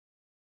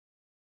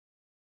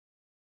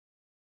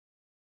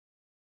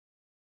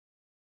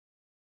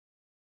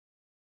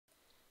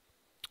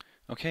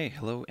Okay,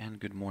 hello and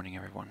good morning,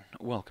 everyone.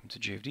 Welcome to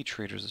JFD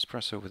Traders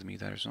Espresso with me,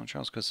 Darius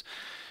Anucauskas.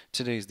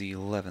 Today is the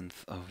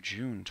 11th of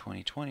June,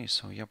 2020.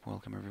 So,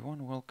 welcome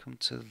everyone. Welcome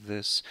to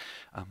this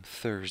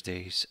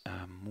Thursday's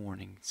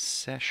morning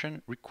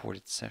session,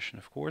 recorded session,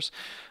 of course,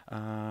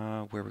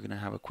 where we're going to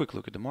have a quick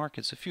look at the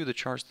markets, a few of the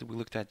charts that we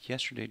looked at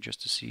yesterday,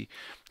 just to see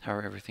how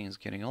everything is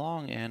getting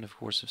along, and of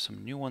course,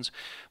 some new ones.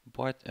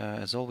 But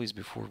as always,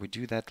 before we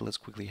do that, let's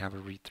quickly have a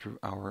read through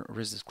our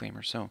risk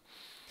disclaimer. So,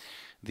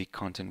 the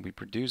content we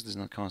produce does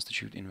not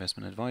constitute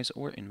investment advice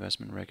or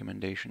investment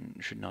recommendation,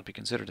 should not be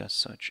considered as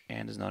such,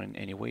 and does not in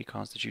any way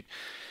constitute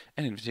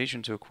an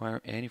invitation to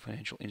acquire any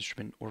financial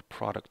instrument or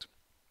product.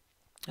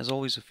 As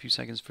always, a few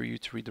seconds for you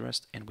to read the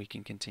rest, and we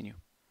can continue.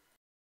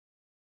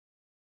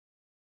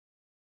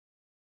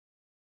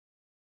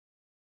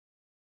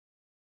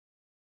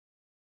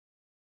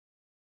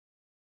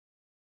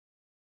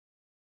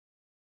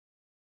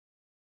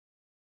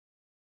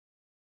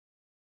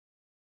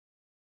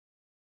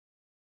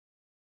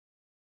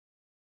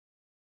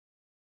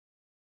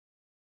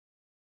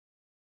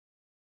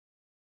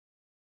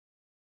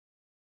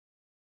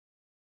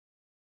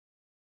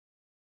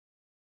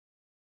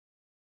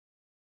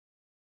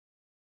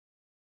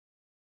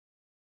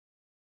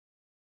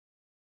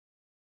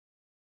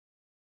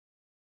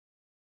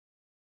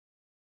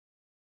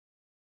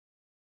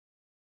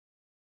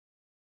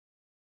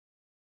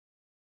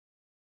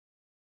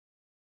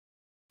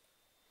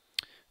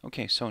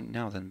 Okay, so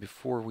now then,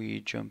 before we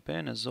jump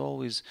in, as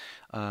always,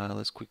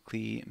 let's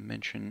quickly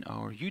mention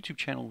our YouTube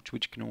channel,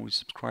 which you can always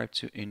subscribe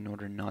to in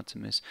order not to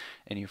miss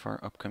any of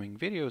our upcoming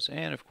videos,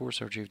 and of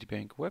course our JFD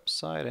Bank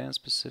website, and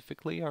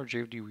specifically our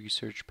JFD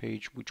research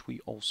page, which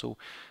we also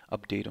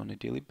update on a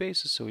daily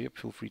basis. So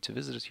feel free to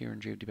visit us here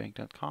on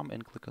jfdbank.com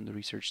and click on the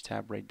research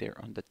tab right there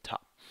on the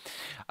top.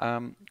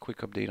 Quick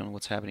update on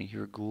what's happening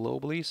here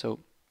globally.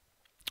 So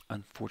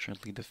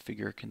unfortunately, the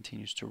figure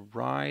continues to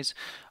rise.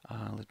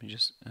 Let me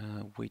just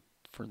wait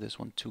for this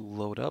one to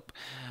load up.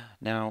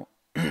 Now,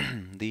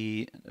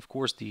 of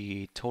course,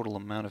 the total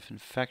amount of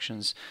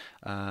infections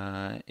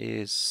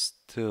is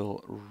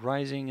still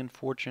rising,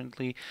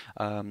 unfortunately.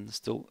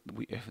 Still,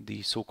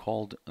 the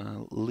so-called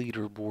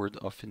leaderboard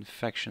of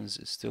infections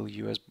is still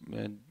US,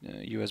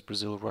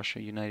 Brazil, Russia,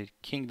 United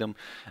Kingdom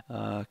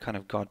kind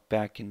of got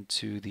back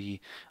into the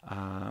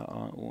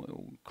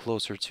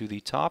closer to the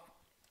top.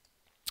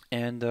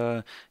 And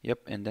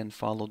and then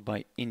followed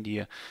by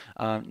India.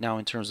 Now,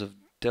 in terms of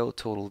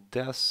total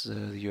deaths,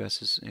 the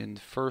US is in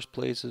first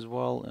place as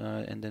well,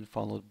 and then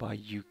followed by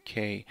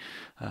UK,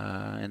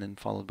 and then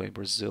followed by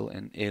Brazil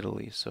and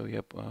Italy. So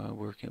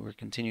we're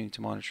continuing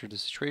to monitor the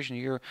situation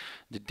here.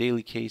 The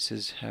daily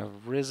cases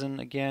have risen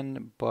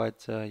again,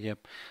 but like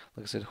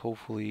I said,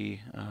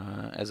 hopefully,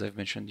 as I've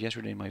mentioned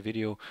yesterday in my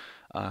video,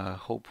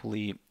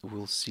 hopefully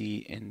we'll see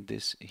in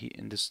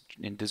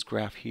this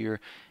graph here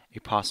a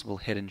possible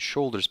head and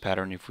shoulders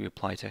pattern if we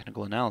apply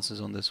technical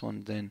analysis on this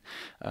one. Then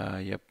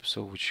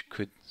so which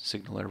could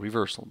signal a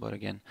reversal, but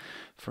again,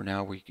 for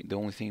now the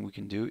only thing we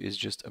can do is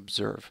just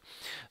observe.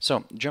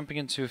 So jumping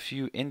into a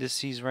few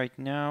indices right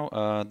now,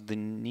 the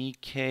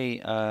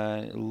Nikkei,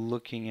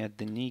 looking at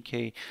the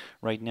Nikkei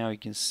right now, you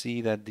can see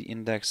that the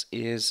index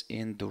is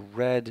in the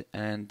red,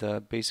 and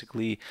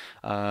basically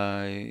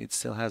it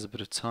still has a bit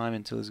of time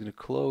until it's going to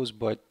close,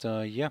 but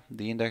the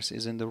index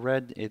is in the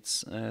red.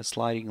 It's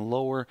sliding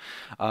lower.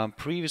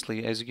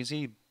 Previously, as you can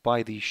see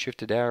by the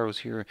shifted arrows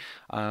here,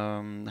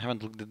 I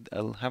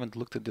haven't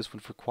looked at this one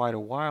for quite a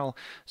while.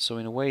 So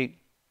in a way,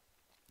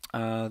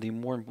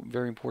 the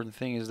very important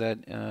thing is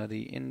that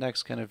the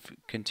index kind of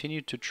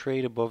continued to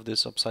trade above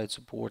this upside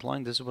support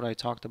line. This is what I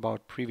talked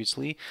about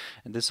previously,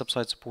 and this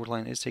upside support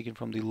line is taken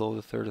from the low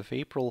the 3rd of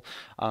April.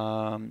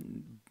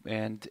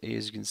 And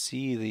as you can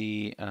see,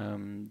 the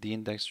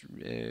index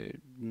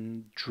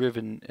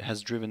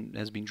has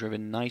been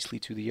driven nicely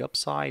to the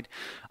upside.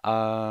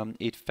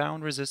 It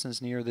found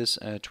resistance near this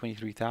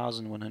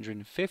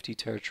 23,150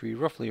 territory,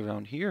 roughly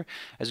around here.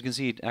 As you can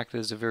see, it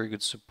acted as a very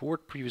good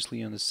support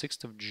previously on the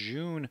 6th of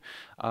June.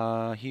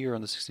 Here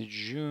on the 6th of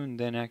June,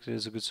 then acted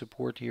as a good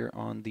support here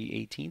on the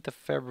 18th of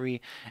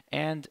February,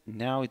 and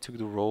now it took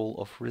the role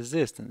of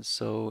resistance.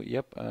 So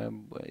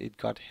it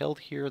got held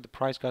here, the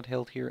price got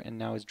held here, and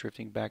now it's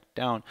drifting back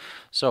down.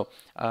 So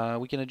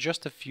we can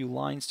adjust a few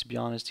lines, to be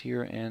honest,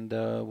 here, and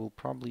we'll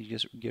probably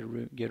just get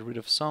rid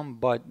of some,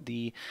 but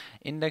the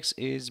index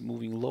is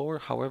moving lower.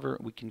 However,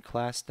 we can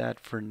class that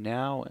for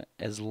now,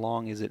 as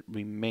long as it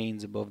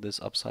remains above this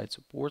upside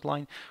support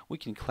line, we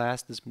can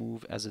class this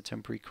move as a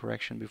temporary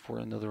correction before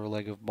another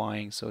leg of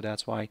buying. So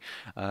that's why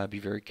be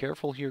very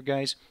careful here,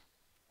 guys.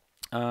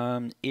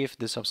 If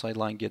this upside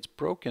line gets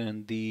broken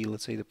and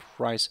let's say the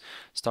price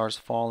starts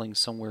falling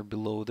somewhere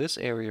below this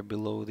area,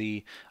 below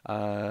the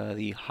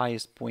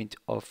highest point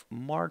of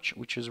March,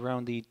 which is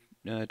around the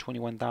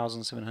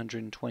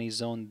 21,720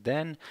 zone,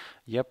 then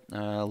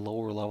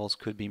lower levels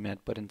could be met.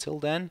 But until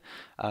then,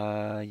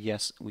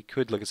 yes, we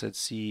could, like I said,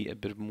 see a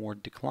bit more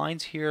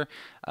declines here.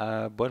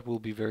 but we'll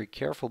be very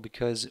careful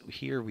because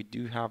here we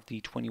do have the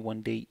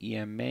 21-day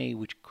EMA,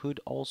 which could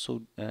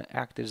also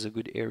act as a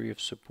good area of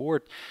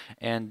support,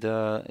 and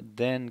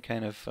then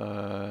kind of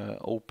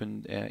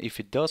open. If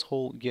it does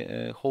hold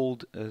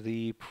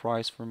the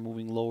price from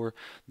moving lower,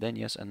 then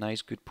yes, a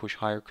nice good push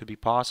higher could be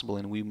possible,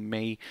 and we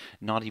may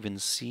not even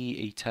see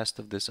a test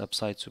of this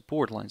upside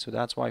support line. So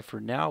that's why for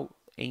now,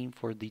 aim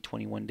for the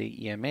 21-day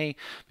EMA,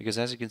 because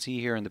as you can see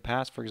here in the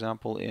past, for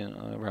example, in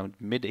around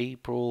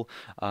mid-April,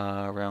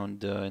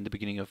 around in the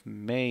beginning of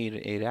May,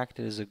 it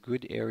acted as a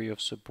good area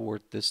of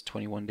support, this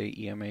 21-day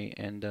EMA,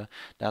 and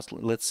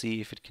let's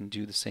see if it can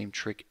do the same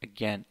trick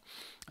again.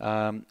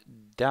 The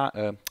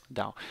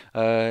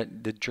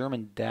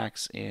German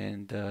DAX,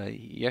 and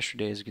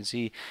yesterday, as you can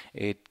see,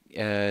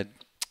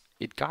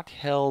 it got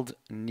held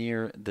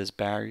near this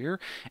barrier,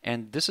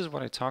 and this is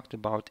what I talked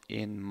about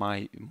in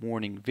my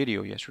morning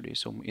video yesterday.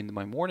 So in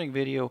my morning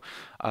video,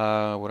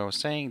 what I was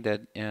saying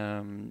that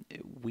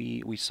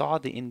we saw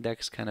the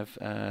index kind of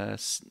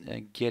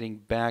getting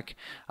back,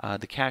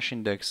 the cash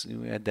index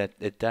at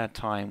that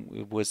time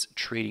it was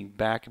trading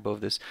back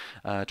above this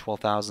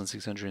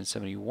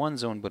 12,671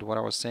 zone. But what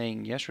I was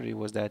saying yesterday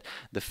was that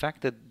the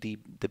fact that the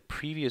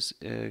previous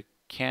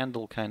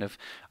candle kind of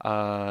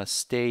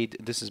stayed.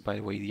 This is, by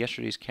the way,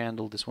 yesterday's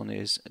candle. This one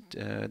is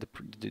the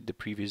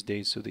previous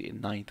day, so the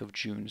 9th of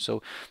June.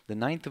 So the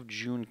 9th of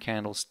June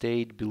candle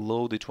stayed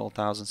below the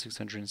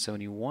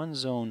 12,671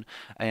 zone,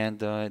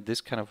 and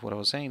this kind of what I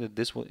was saying, that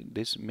this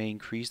may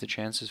increase the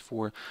chances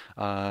for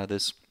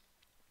this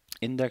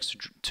index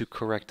to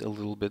correct a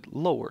little bit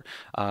lower,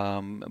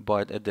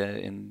 but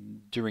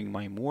during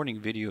my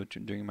morning video,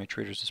 during my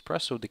Traders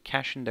Espresso, the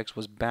cash index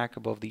was back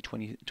above the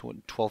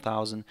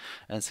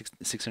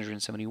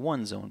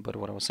 12,671 zone. But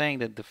what I was saying,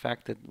 that the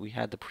fact that we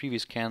had the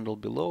previous candle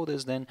below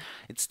this, then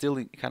it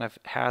still kind of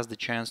has the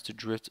chance to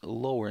drift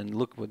lower. And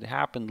look what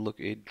happened. Look,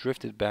 it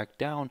drifted back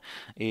down.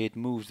 It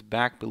moved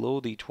back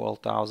below the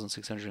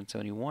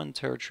 12,671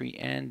 territory,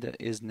 and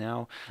is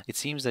now, it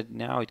seems that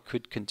now it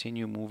could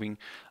continue moving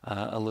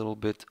a little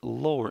bit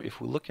lower.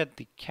 If we look at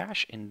the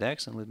cash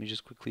index, and let me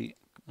just quickly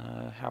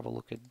have a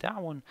look at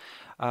that one,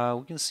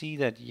 we can see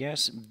that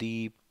yes,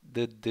 the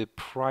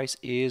price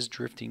is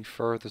drifting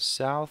further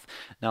south.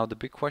 Now the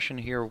big question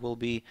here will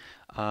be,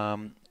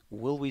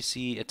 will we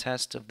see a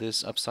test of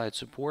this upside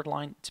support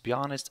line? To be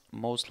honest,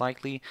 most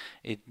likely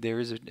there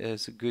is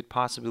a good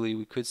possibility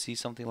we could see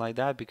something like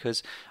that,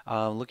 because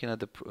looking at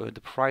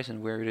the price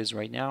and where it is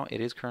right now,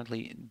 it is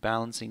currently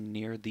balancing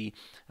near the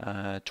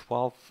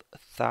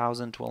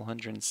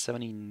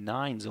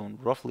 12,179 zone,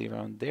 roughly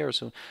around there,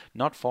 so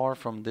not far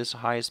from this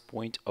highest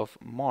point of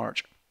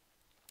March.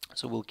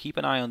 So we'll keep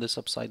an eye on this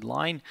upside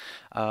line.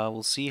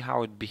 We'll see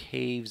how it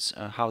behaves,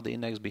 how the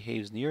index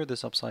behaves near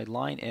this upside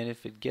line, and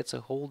if it gets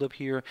a hold up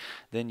here,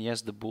 then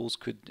yes, the bulls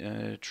could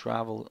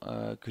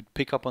could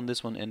pick up on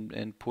this one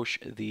and push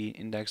the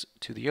index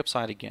to the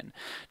upside again.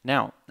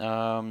 Now,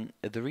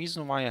 the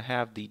reason why I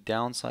have the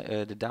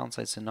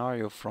downside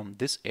scenario from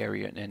this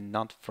area and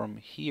not from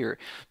here,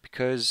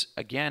 because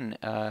again,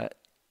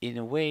 in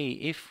a way,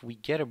 if we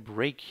get a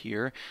break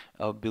here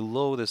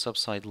below this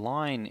upside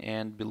line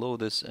and below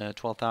this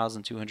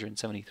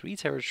 12,273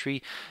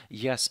 territory,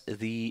 yes,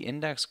 the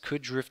index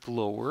could drift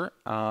lower,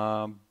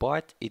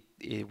 but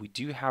we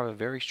do have a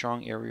very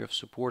strong area of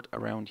support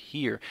around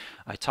here.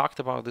 I talked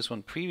about this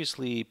one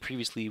previously.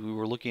 Previously, we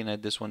were looking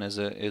at this one as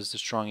a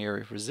strong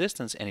area of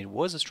resistance, and it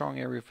was a strong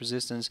area of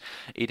resistance.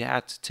 It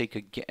had to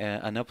take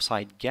an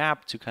upside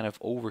gap to kind of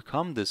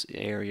overcome this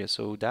area.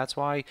 So that's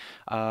why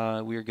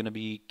we're going to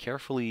be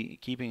carefully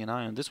keeping an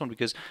eye on this one,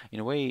 because in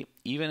a way,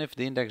 even if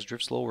the index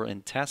drifts lower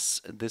and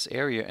tests this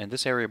area, and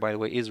this area, by the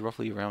way, is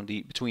roughly around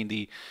between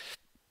the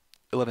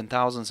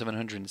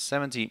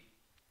 11,770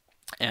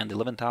 and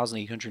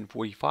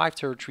 11,845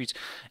 territories,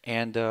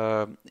 and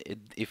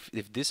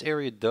if this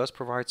area does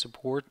provide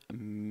support,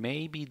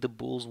 maybe the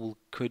bulls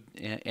could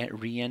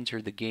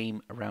re-enter the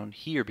game around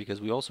here, because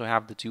we also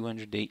have the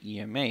 200-day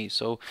EMA.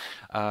 So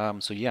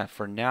yeah,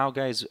 for now,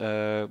 guys,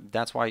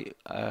 that's why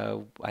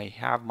I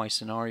have my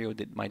scenario,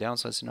 my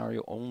downside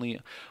scenario,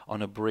 only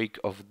on a break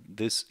of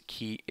this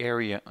key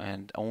area,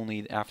 and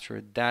only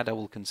after that I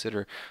will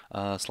consider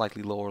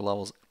slightly lower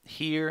levels.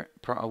 Here,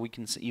 we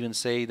can even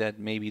say that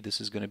maybe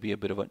this is going to be a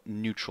bit of a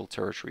neutral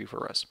territory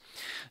for us.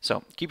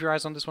 So keep your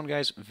eyes on this one,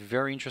 guys.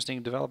 Very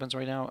interesting developments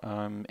right now,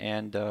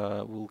 and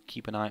we'll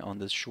keep an eye on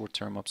this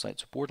short-term upside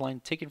support line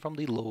taken from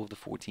the low of the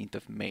 14th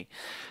of May.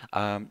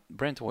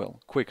 Brent oil,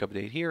 quick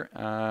update here.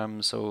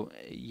 So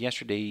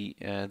yesterday,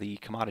 the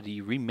commodity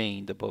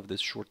remained above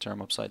this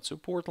short-term upside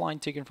support line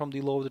taken from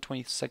the low of the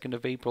 22nd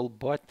of April,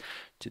 but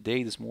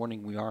today, this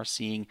morning, we are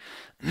seeing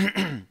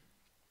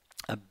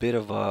a bit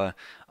of a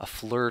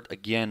flirt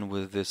again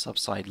with this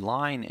upside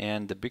line,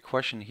 and the big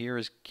question here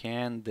is,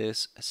 can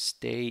this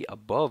stay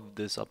above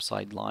this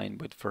upside line?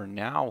 But for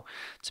now,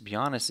 to be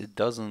honest, it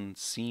doesn't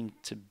seem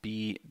to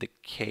be the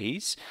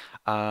case.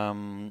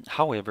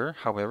 However,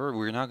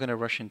 we're not going to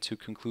rush into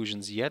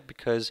conclusions yet,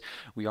 because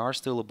we are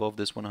still above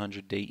this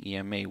 100-day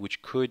EMA,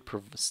 which could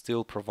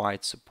still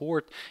provide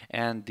support,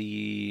 and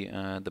the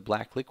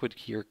black liquid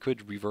here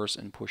could reverse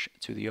and push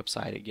to the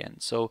upside again.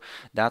 So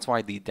that's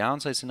why the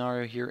downside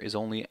scenario here is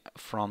only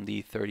from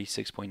the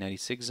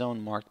 36.96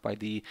 zone marked by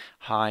the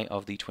high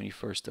of the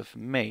 21st of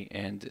May,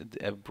 and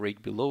a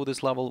break below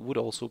this level would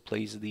also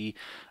place the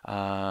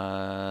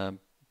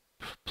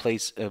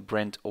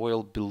Brent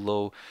oil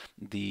below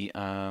the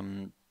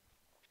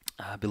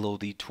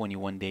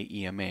 21-day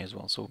EMA as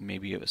well. So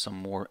maybe some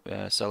more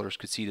sellers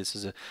could see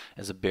this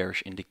as a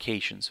bearish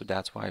indication. So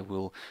that's why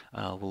we'll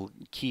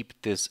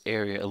keep this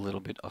area a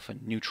little bit of a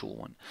neutral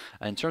one.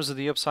 In terms of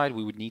the upside,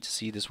 we would need to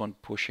see this one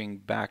pushing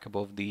back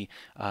above the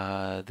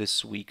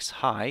this week's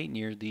high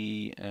near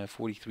the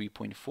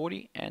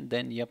 43.40, and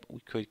then yep, we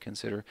could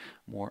consider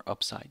more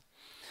upside.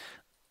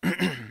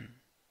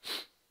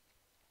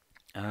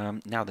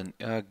 Now then,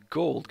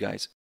 gold,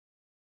 guys.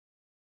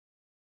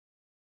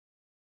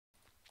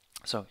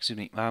 So, excuse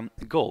me,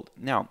 gold.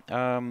 Now,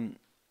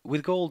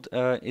 with gold,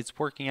 it's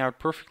working out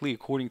perfectly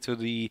according to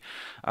the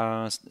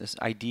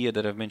idea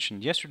that I've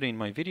mentioned yesterday in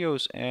my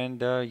videos,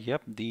 and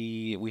yep,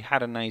 we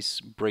had a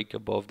nice break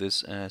above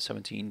this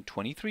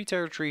 1723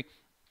 territory.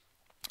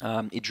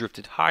 It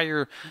drifted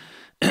higher.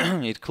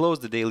 It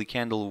closed the daily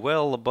candle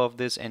well above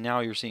this, and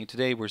now we're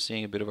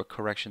seeing a bit of a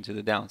correction to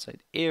the downside.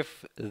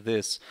 If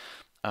this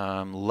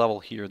level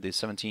here, the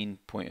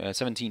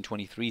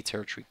 1723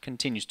 territory,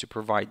 continues to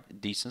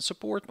provide decent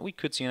support, we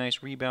could see a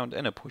nice rebound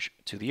and a push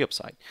to the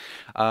upside.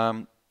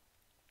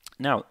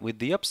 Now, with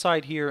the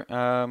upside here,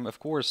 of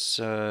course,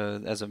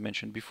 as I've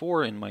mentioned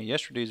before in my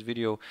yesterday's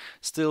video,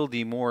 still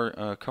the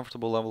more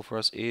comfortable level for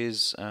us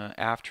is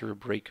after a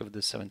break of the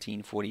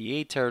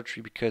 1748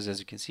 territory, because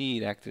as you can see,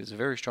 it acted as a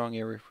very strong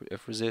area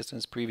of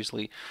resistance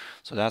previously.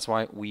 So that's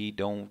why we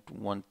don't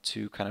want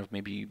to kind of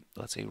maybe,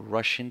 let's say,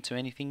 rush into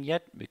anything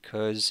yet,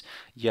 because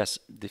yes,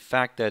 the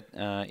fact that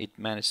it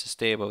managed to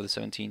stay above the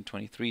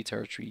 1723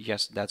 territory,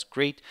 yes, that's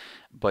great.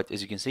 But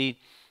as you can see,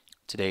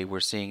 today we're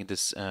seeing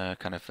this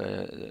kind of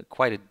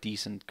quite a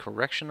decent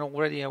correction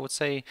already, I would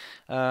say,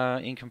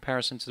 in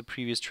comparison to the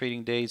previous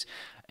trading days.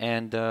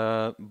 And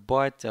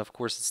but of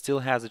course it still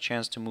has a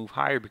chance to move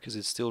higher, because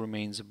it still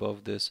remains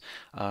above this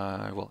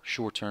well,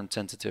 short-term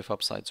tentative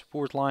upside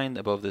support line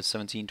above the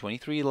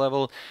 1723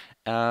 level,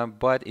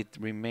 but it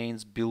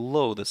remains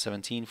below the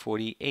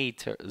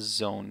 1748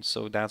 zone.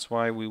 So that's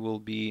why we will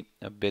be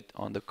a bit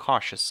on the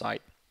cautious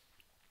side.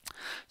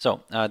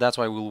 So that's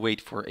why we'll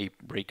wait for a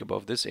break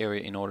above this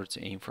area in order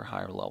to aim for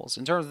higher levels.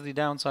 In terms of the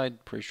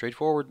downside, pretty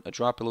straightforward. A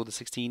drop below the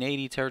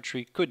 1680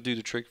 territory could do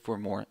the trick for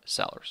more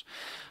sellers.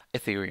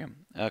 Ethereum.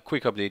 A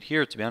quick update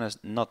here. To be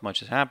honest, not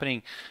much is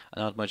happening.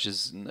 Not much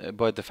is,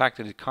 but the fact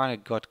that it kind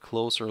of got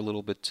closer a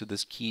little bit to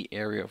this key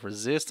area of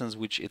resistance,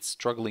 which it's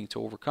struggling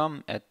to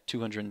overcome at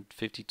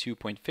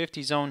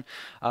 252.50 zone,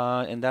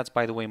 and that's,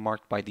 by the way,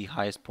 marked by the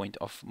highest point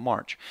of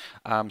March.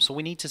 So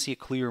we need to see a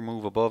clear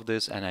move above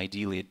this, and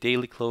ideally a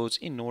daily close,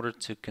 in order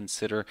to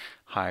consider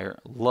higher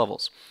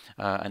levels.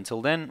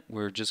 Until then,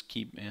 we're just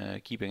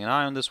keeping an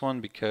eye on this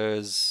one,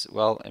 because,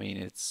 well, I mean,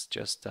 it's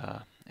just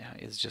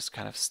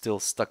kind of still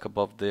stuck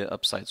above the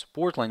upside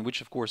support line, which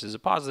of course is a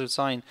positive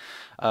sign.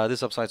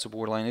 This upside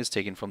support line is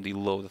taken from the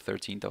low, the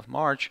 13th of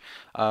March,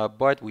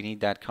 but we need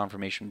that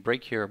confirmation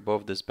break here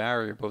above this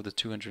barrier, above the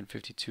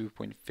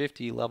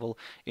 252.50 level,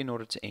 in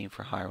order to aim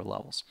for higher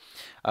levels.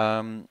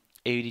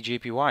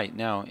 AUD/JPY.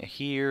 Now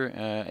here,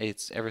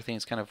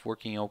 everything's kind of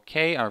working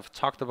okay. I've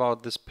talked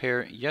about this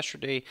pair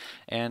yesterday,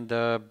 and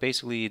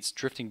basically it's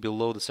drifting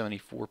below the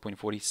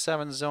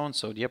 74.47 zone.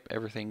 So yep,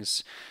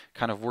 everything's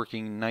kind of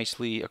working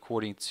nicely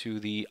according to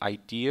the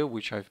idea,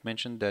 which I've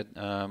mentioned, that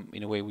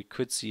in a way we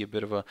could see a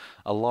bit of a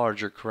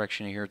larger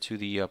correction here to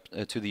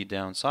the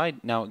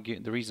downside. Now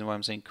the reason why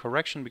I'm saying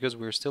correction, because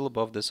we're still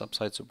above this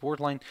upside support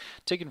line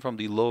taken from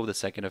the low of the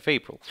 2nd of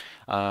April.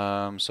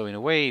 So in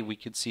a way we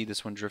could see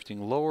this one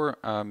drifting lower,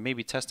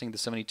 maybe testing the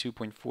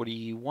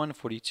 72.41,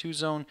 42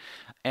 zone,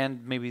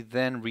 and maybe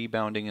then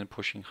rebounding and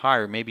pushing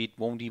higher. Maybe it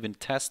won't even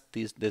test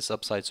this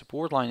upside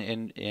support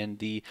line, and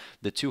the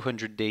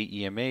 200-day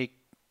EMA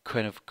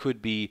kind of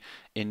could be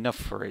enough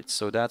for it.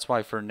 So that's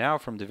why for now,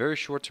 from the very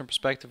short-term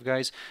perspective,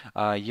 guys,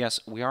 yes,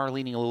 we are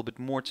leaning a little bit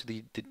more to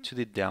the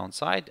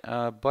downside,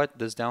 but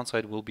this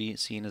downside will be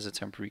seen as a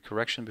temporary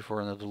correction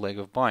before another leg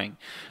of buying.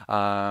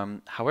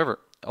 However,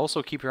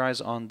 also keep your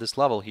eyes on this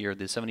level here,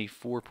 the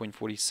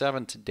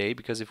 74.47 today,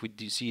 because if we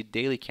do see a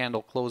daily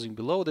candle closing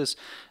below this,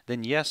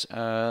 then yes,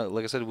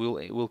 like I said,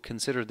 we'll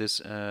consider this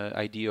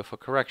idea of a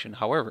correction.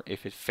 However,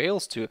 if it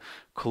fails to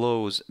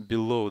close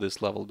below this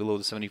level, below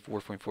the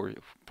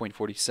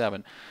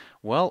 74.47,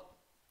 well,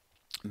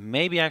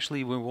 maybe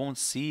actually we won't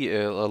see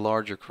a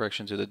larger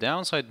correction to the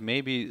downside.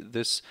 Maybe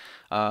this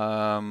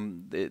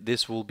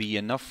will be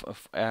enough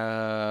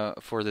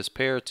for this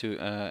pair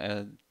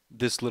to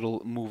this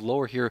little move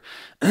lower here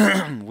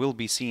will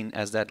be seen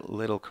as that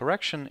little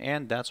correction,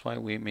 and that's why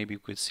we maybe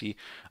could see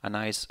a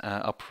nice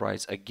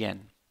uprise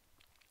again.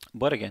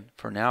 But again,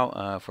 for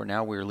now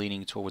we're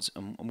leaning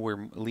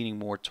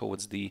more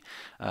towards the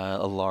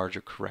a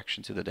larger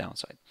correction to the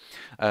downside.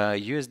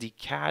 USD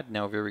CAD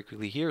now very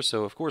quickly here.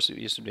 So of course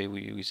yesterday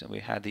we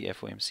had the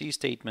FOMC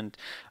statement,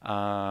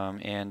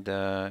 and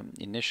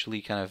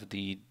initially kind of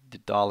the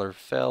dollar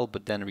fell,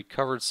 but then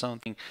recovered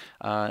something.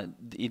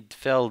 It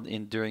fell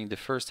in during the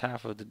first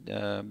half of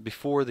the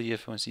before the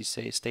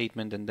FOMC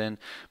statement, and then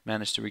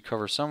managed to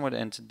recover somewhat.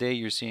 And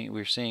today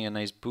we're seeing a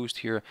nice boost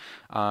here.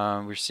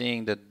 We're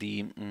seeing that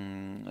the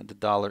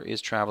dollar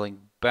is traveling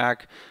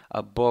back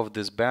above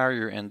this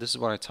barrier, and this is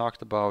what I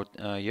talked about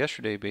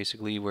yesterday,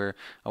 basically, where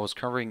I was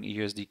covering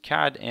USD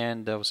CAD,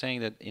 and I was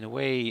saying that in a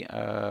way,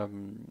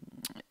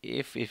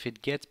 if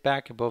it gets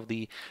back above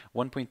the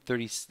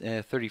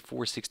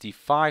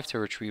 1.3465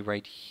 territory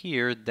right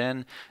here,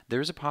 then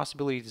there's a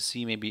possibility to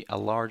see maybe a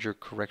larger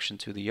correction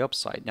to the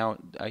upside. Now,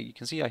 you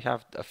can see I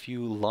have a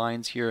few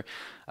lines here,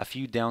 a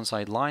few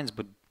downside lines,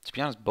 but to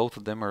be honest, both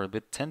of them are a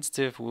bit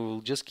tentative.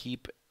 We'll just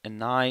keep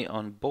an eye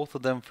on both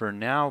of them for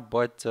now,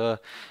 but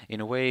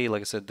in a way, like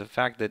I said, the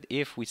fact that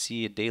if we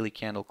see a daily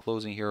candle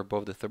closing here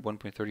above the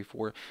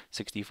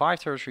 1.3465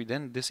 territory,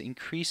 then this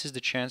increases the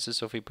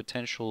chances of a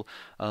potential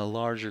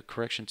larger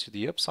correction to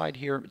the upside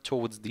here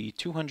towards the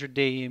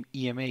 200-day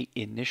EMA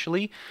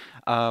initially.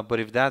 But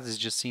if that is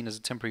just seen as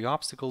a temporary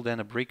obstacle, then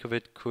a break of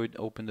it could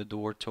open the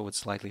door towards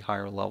slightly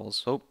higher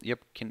levels. So, yep,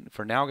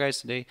 for now, guys,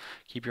 today,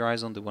 keep your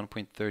eyes on the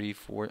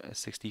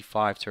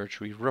 1.3465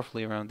 territory,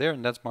 roughly around there,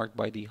 and that's marked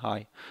by the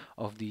high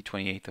of the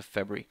 28th of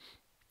February,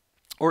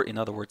 or in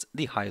other words,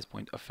 the highest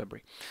point of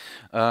February.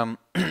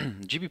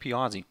 GBP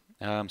Aussie.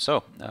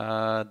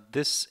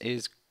 This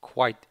is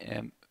quite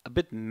a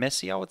bit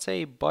messy, I would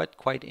say, but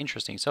quite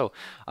interesting. So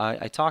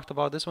I talked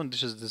about this one.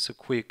 This is a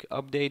quick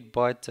update,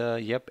 but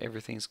yep,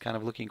 everything's kind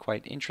of looking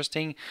quite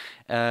interesting.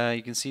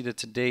 You can see that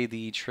today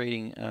the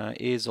trading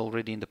is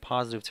already in the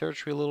positive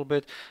territory a little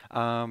bit,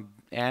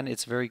 and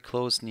it's very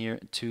close near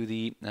to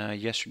the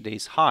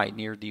yesterday's high,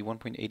 near the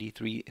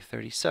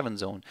 1.8337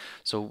 zone.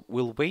 So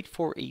we'll wait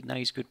for a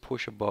nice good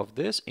push above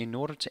this in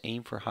order to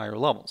aim for higher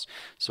levels.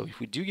 So if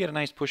we do get a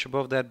nice push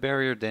above that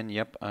barrier, then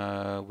yep,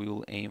 we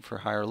will aim for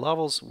higher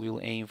levels. We'll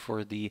aim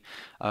for the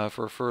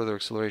for further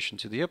acceleration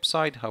to the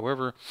upside.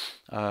 However,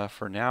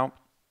 for now,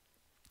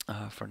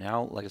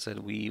 like I said,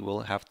 we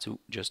will have to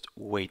just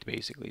wait,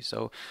 basically.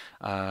 So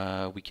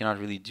we cannot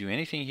really do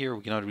anything here.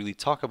 We cannot really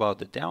talk about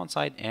the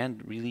downside,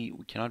 and really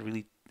we cannot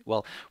really,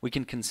 well, we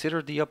can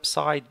consider the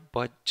upside,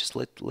 but just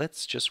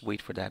let's just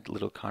wait for that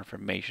little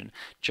confirmation,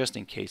 just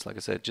in case, like I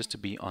said, just to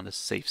be on the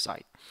safe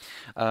side.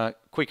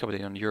 Quick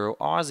update on Euro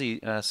Aussie,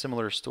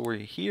 similar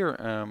story here.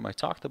 I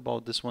talked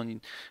about this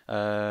one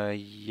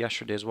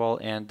yesterday as well,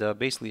 and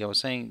basically I was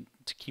saying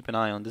to keep an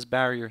eye on this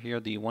barrier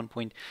here, the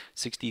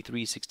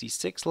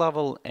 1.6366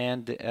 level,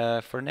 and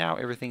for now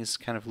everything is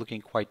kind of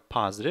looking quite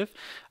positive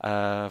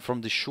from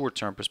the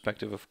short-term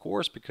perspective, of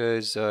course,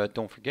 because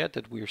don't forget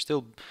that we are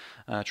still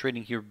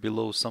trading here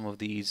below some of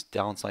these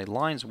downside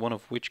lines, one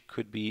of which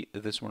could be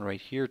this one right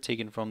here,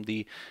 taken from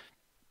the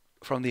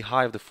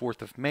high of the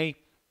 4th of May.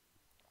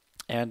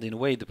 And in a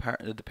way,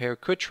 the pair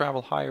could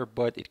travel higher,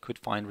 but it could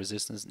find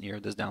resistance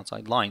near this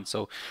downside line.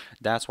 So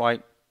that's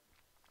why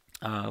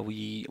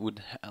we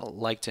would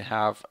like to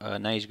have a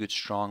nice, good,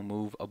 strong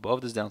move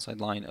above this downside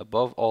line,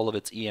 above all of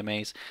its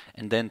EMAs,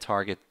 and then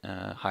target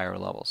higher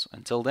levels.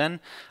 Until then,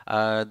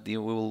 what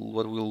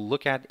we'll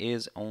look at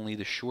is only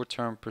the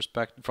short-term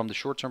perspective, from the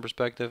short-term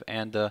perspective,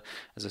 and as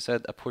I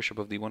said, a push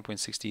above the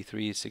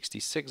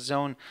 1.6366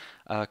 zone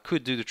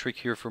could do the trick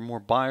here for more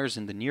buyers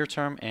in the near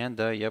term, and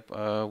yep,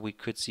 we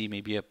could see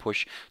maybe a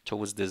push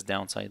towards this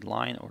downside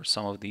line or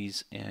some of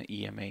these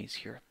EMAs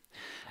here.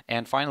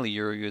 And finally,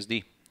 Euro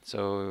USD.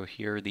 So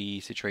here the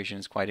situation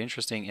is quite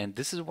interesting, and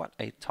this is what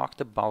I talked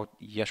about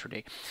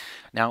yesterday.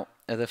 Now,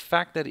 the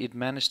fact that it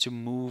managed to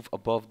move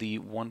above the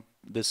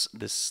this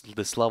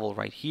level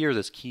right here,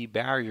 this key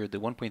barrier, the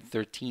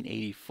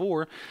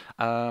 1.1384,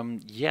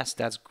 yes,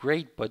 that's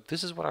great, but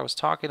this is what I was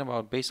talking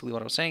about. Basically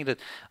what I was saying, that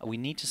we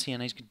need to see a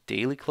nice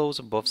daily close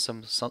above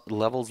some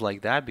levels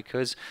like that,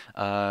 because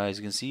as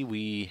you can see,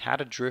 we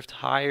had a drift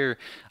higher.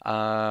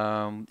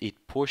 It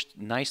pushed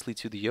nicely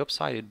to the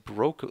upside. It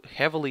broke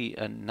heavily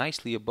and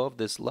nicely above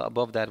that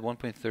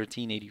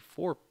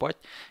 1.1384, but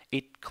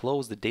it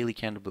closed the daily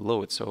candle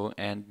below it. So,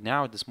 and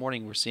now this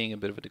morning we're seeing a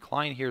bit of a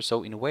decline here.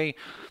 So in a way,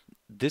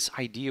 this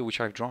idea which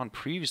I've drawn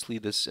previously,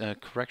 this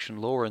correction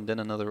lower and then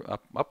another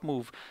up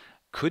move,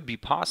 could be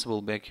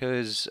possible,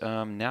 because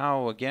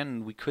now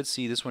again we could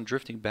see this one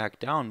drifting back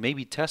down,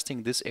 maybe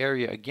testing this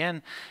area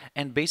again,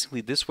 and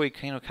basically this way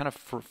kind of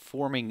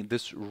forming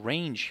this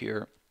range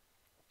here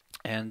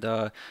And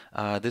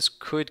this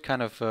could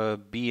kind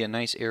of be a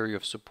nice area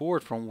of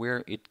support from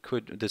where it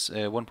could, this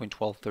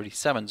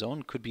 1.1237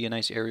 zone could be a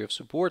nice area of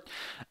support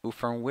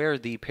from where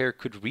the pair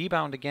could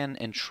rebound again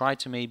and try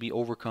to maybe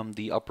overcome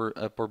the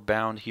upper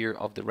bound here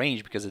of the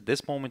range, because at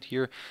this moment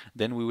here,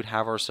 then we would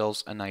have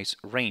ourselves a nice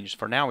range.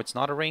 For now, it's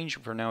not a range.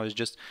 For now, it's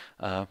just,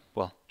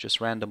 well, just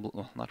random,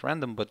 well, not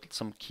random, but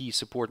some key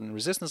support and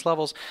resistance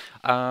levels.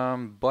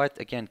 But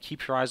again,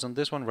 keep your eyes on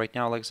this one. Right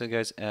now, like I said,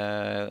 guys,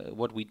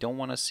 what we don't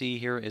want to see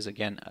here is,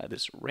 again,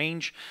 this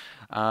range.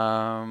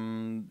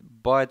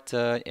 But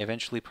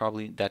eventually,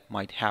 probably that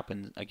might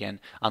happen again,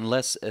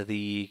 unless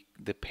the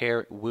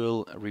pair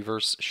will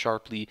reverse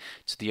sharply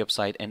to the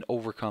upside and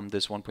overcome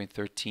this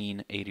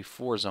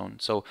 1.1384 zone.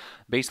 So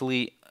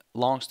basically,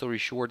 long story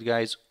short,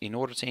 guys, in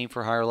order to aim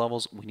for higher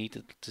levels, we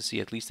need to see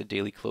at least a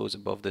daily close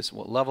above this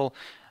level,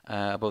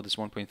 above this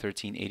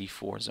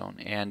 1.1384 zone.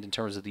 And in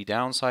terms of the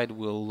downside,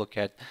 we'll look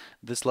at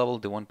this level,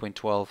 the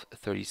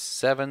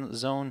 1.1237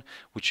 zone,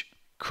 which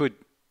could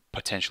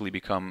potentially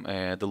become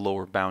the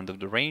lower bound of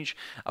the range.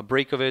 A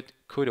break of it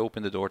could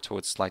open the door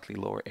towards slightly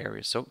lower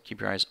areas. So keep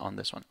your eyes on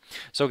this one.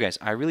 So guys,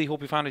 I really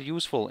hope you found it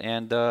useful,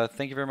 and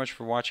thank you very much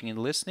for watching and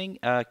listening.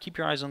 Keep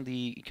your eyes on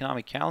the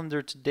economic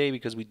calendar today,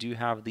 because we do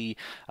have the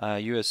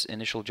U.S.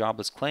 initial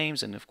jobless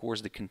claims and of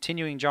course the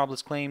continuing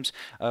jobless claims.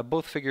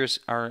 Both figures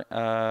are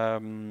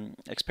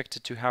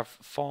expected to have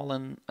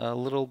fallen a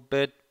little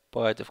bit,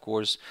 but of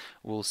course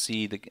we'll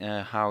see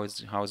how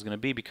it's going to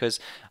be, because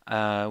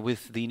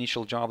with the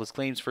initial jobless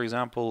claims, for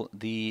example,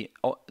 the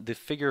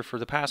figure for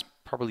the past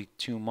probably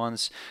 2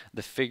 months,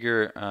 the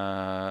figure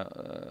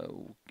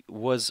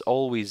was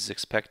always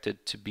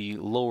expected to be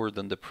lower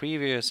than the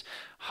previous.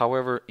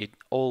 However, it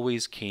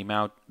always came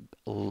out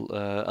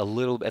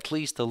at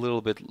least a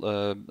little bit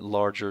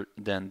larger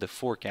than the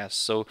forecast.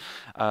 So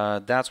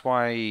that's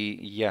why,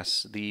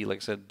 yes, like I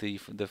said,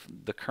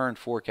 the current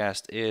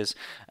forecast is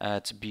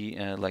to be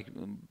like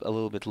a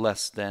little bit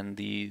less than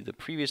the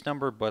previous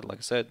number. But like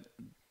I said,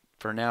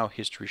 for now,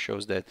 history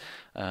shows that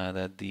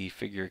that the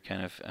figure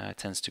kind of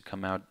tends to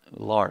come out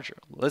larger.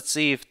 Let's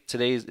see if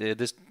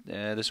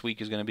this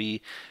week is going to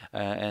be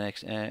an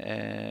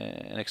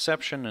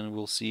exception, and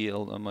we'll see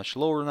a much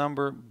lower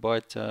number.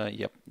 But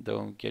yep,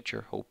 don't get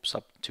your hopes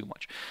up too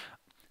much.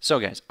 So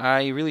guys,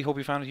 I really hope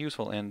you found it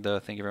useful, and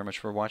thank you very much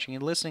for watching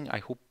and listening. I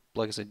hope,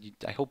 like I said,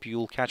 I hope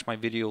you'll catch my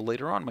video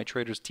later on, my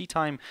traders tea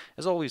time,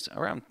 as always,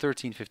 around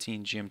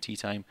 13:15 GMT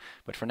time.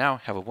 But for now,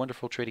 have a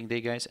wonderful trading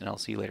day, guys, and I'll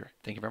see you later.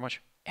 Thank you very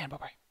much, and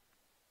bye-bye.